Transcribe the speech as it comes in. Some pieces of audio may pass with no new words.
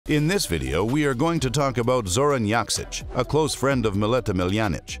In this video, we are going to talk about Zoran Jaksic, a close friend of Mileta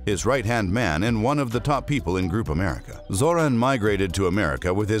Miljanic, his right-hand man and one of the top people in Group America. Zoran migrated to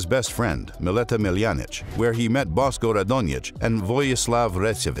America with his best friend, Mileta Miljanic, where he met Boško Radonjic and Vojislav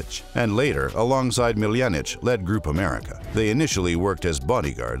Recevic, and later, alongside Miljanic, led Group America. They initially worked as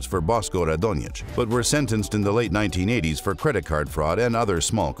bodyguards for Boško Radonjic, but were sentenced in the late 1980s for credit card fraud and other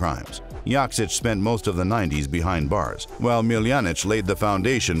small crimes. Jaksic spent most of the 90s behind bars, while Miljanic laid the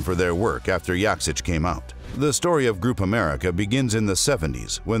foundation for their work after Jaksic came out. The story of Group America begins in the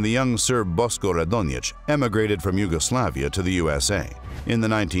 70s when the young Serb Boško Radonjic emigrated from Yugoslavia to the USA. In the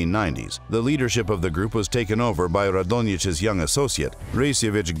 1990s, the leadership of the group was taken over by Radonjic's young associate.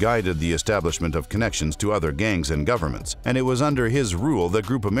 Recevic guided the establishment of connections to other gangs and governments, and it was under his rule that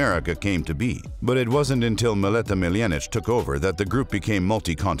Group America came to be. But it wasn't until Mileta Miljanic took over that the group became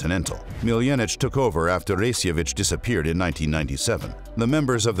multi-continental. Miljanic took over after Recevic disappeared in 1997. The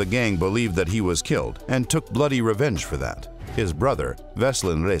members of the gang believed that he was killed and took bloody revenge for that. His brother,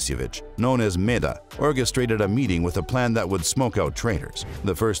 Veselin Recevic, known as Meda, orchestrated a meeting with a plan that would smoke out traitors.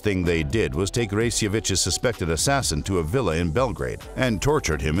 The first thing they did was take Recevic's suspected assassin to a villa in Belgrade and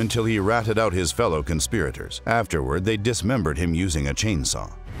tortured him until he ratted out his fellow conspirators. Afterward, they dismembered him using a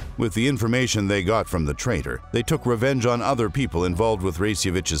chainsaw. With the information they got from the traitor, they took revenge on other people involved with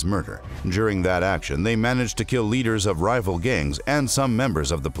Recevic's murder. During that action, they managed to kill leaders of rival gangs and some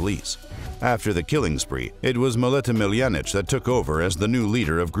members of the police. After the killing spree, it was Mileta Miljanic that took over as the new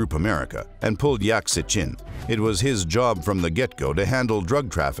leader of Group America and pulled Jaksic in. It was his job from the get-go to handle drug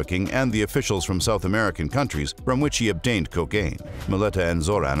trafficking and the officials from South American countries from which he obtained cocaine. Mileta and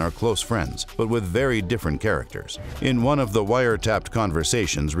Zoran are close friends, but with very different characters. In one of the wiretapped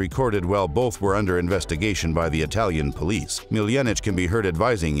conversations recorded while both were under investigation by the Italian police, Miljanic can be heard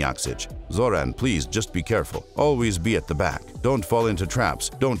advising Jaksic, "Zoran, please just be careful. Always be at the back. Don't fall into traps.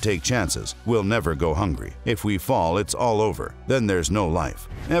 Don't take chances. We'll never go hungry. If we fall, it's all over. Then there's no life."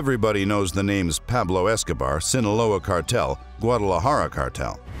 Everybody knows the names Pablo Escobar, Sinaloa Cartel, Guadalajara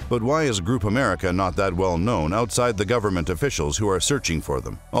Cartel. But why is Group America not that well known outside the government officials who are searching for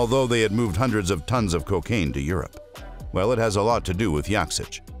them, although they had moved hundreds of tons of cocaine to Europe? Well, it has a lot to do with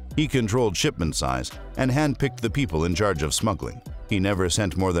Jaksic. He controlled shipment size and handpicked the people in charge of smuggling. He never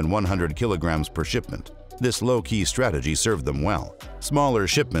sent more than 100 kilograms per shipment. This low-key strategy served them well. Smaller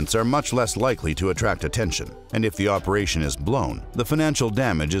shipments are much less likely to attract attention, and if the operation is blown, the financial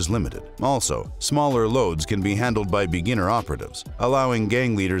damage is limited. Also, smaller loads can be handled by beginner operatives, allowing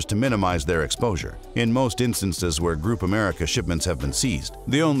gang leaders to minimize their exposure. In most instances where Group America shipments have been seized,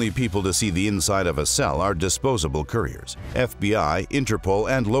 the only people to see the inside of a cell are disposable couriers. FBI,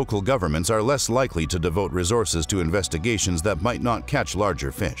 Interpol, and local governments are less likely to devote resources to investigations that might not catch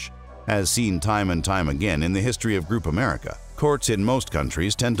larger fish. As seen time and time again in the history of Group America, courts in most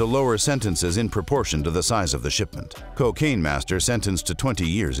countries tend to lower sentences in proportion to the size of the shipment. Cocaine Master sentenced to 20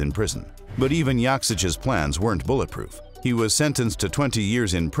 years in prison. But even Jaksic's plans weren't bulletproof. He was sentenced to 20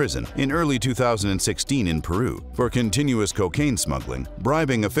 years in prison in early 2016 in Peru for continuous cocaine smuggling,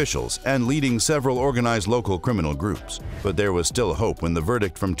 bribing officials, and leading several organized local criminal groups. But there was still hope when the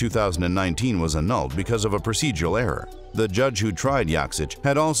verdict from 2019 was annulled because of a procedural error. The judge who tried Jaksic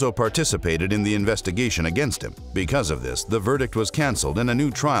had also participated in the investigation against him. Because of this, the verdict was cancelled and a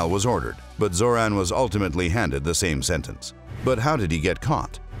new trial was ordered, but Zoran was ultimately handed the same sentence. But how did he get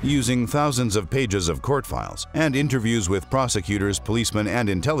caught? Using thousands of pages of court files and interviews with prosecutors, policemen, and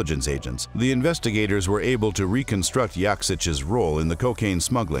intelligence agents, the investigators were able to reconstruct Jaksic's role in the cocaine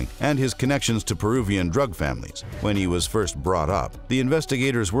smuggling and his connections to Peruvian drug families. When he was first brought up, the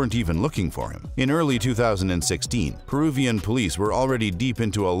investigators weren't even looking for him. In early 2016, Peruvian police were already deep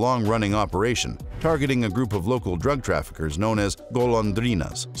into a long-running operation targeting a group of local drug traffickers known as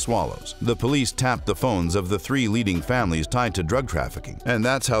golondrinas, swallows. The police tapped the phones of the 3 leading families tied to drug trafficking, and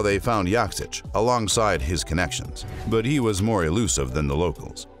that's how they found Jaksic, alongside his connections. But he was more elusive than the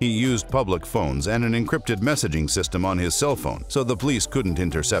locals. He used public phones and an encrypted messaging system on his cell phone, so the police couldn't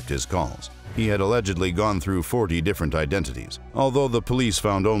intercept his calls. He had allegedly gone through 40 different identities, although the police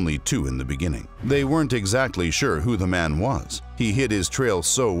found only 2 in the beginning. They weren't exactly sure who the man was. He hid his trail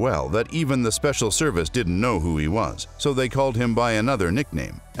so well that even the special service didn't know who he was, so they called him by another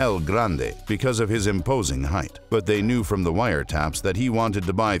nickname, El Grande, because of his imposing height. But they knew from the wiretaps that he wanted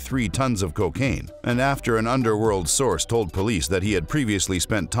to buy 3 tons of cocaine, and after an underworld source told police that he had previously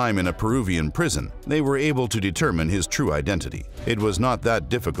spent time in a Peruvian prison, they were able to determine his true identity. It was not that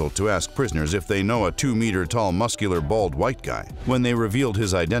difficult to ask prisoners if they know a 2-meter-tall muscular bald white guy. When they revealed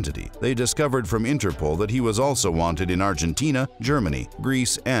his identity, they discovered from Interpol that he was also wanted in Argentina, Germany,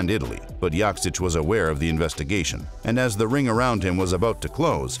 Greece, and Italy. But Jaksic was aware of the investigation, and as the ring around him was about to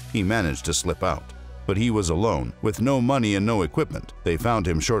close, he managed to slip out. But he was alone, with no money and no equipment. They found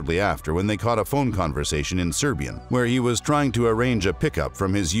him shortly after when they caught a phone conversation in Serbian, where he was trying to arrange a pickup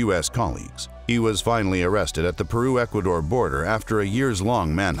from his U.S. colleagues. He was finally arrested at the Peru-Ecuador border after a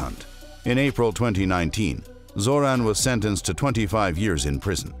years-long manhunt. In April 2019, Zoran was sentenced to 25 years in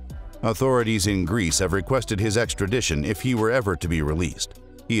prison. Authorities in Greece have requested his extradition if he were ever to be released.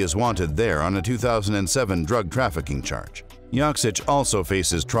 He is wanted there on a 2007 drug trafficking charge. Jaksic also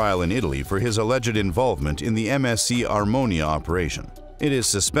faces trial in Italy for his alleged involvement in the MSC Armonia operation. It is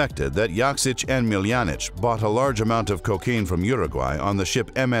suspected that Jaksic and Miljanic bought a large amount of cocaine from Uruguay on the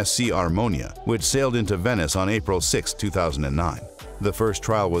ship MSC Armonia, which sailed into Venice on April 6, 2009. The first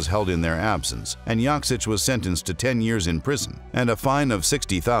trial was held in their absence, and Jaksic was sentenced to 10 years in prison and a fine of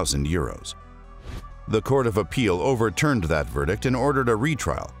 60,000 euros. The Court of Appeal overturned that verdict and ordered a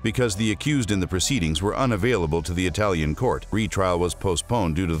retrial because the accused in the proceedings were unavailable to the Italian court. Retrial was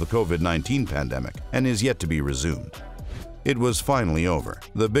postponed due to the COVID-19 pandemic and is yet to be resumed. It was finally over.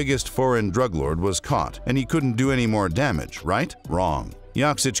 The biggest foreign drug lord was caught, and he couldn't do any more damage, right? Wrong.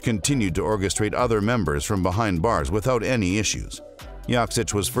 Jaksic continued to orchestrate other members from behind bars without any issues.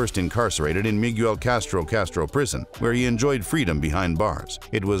 Jaksic was first incarcerated in Miguel Castro prison, where he enjoyed freedom behind bars.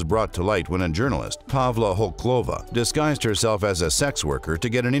 It was brought to light when a journalist, Pavla Holklova, disguised herself as a sex worker to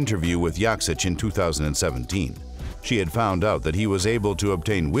get an interview with Jaksic in 2017. She had found out that he was able to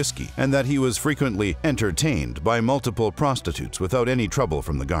obtain whiskey and that he was frequently entertained by multiple prostitutes without any trouble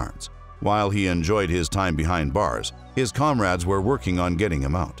from the guards. While he enjoyed his time behind bars, his comrades were working on getting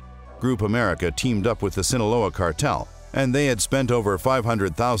him out. Group America teamed up with the Sinaloa cartel, and they had spent over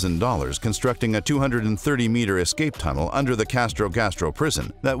 $500,000 constructing a 230-meter escape tunnel under the Castro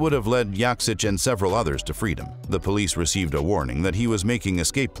prison that would have led Jaksic and several others to freedom. The police received a warning that he was making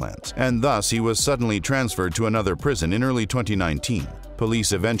escape plans, and thus he was suddenly transferred to another prison in early 2019.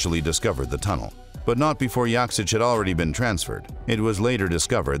 Police eventually discovered the tunnel, but not before Jaksic had already been transferred. It was later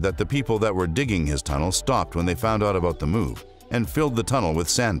discovered that the people that were digging his tunnel stopped when they found out about the move and filled the tunnel with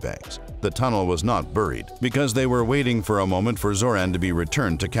sandbags. The tunnel was not buried because they were waiting for a moment for Zoran to be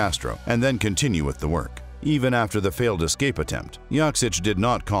returned to Castro and then continue with the work. Even after the failed escape attempt, Jaksic did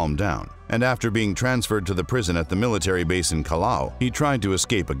not calm down, and after being transferred to the prison at the military base in Callao, he tried to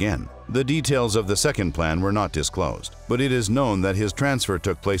escape again. The details of the second plan were not disclosed, but it is known that his transfer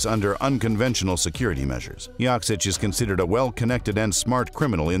took place under unconventional security measures. Jaksic is considered a well-connected and smart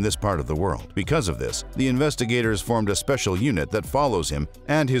criminal in this part of the world. Because of this, the investigators formed a special unit that follows him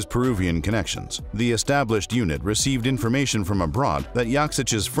and his Peruvian connections. The established unit received information from abroad that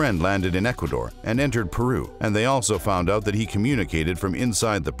Jaksic's friend landed in Ecuador and entered Peru, and they also found out that he communicated from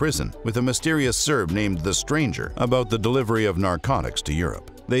inside the prison with a mysterious Serb named the Stranger about the delivery of narcotics to Europe.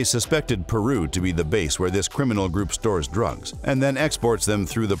 They suspected Peru to be the base where this criminal group stores drugs and then exports them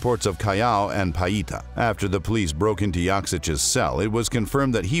through the ports of Callao and Paita. After the police broke into Jaksic's cell, it was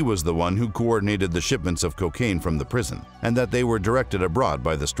confirmed that he was the one who coordinated the shipments of cocaine from the prison and that they were directed abroad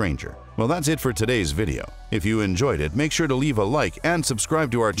by the Stranger. Well, that's it for today's video. If you enjoyed it, make sure to leave a like and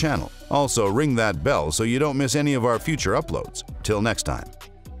subscribe to our channel. Also, ring that bell so you don't miss any of our future uploads. Till next time.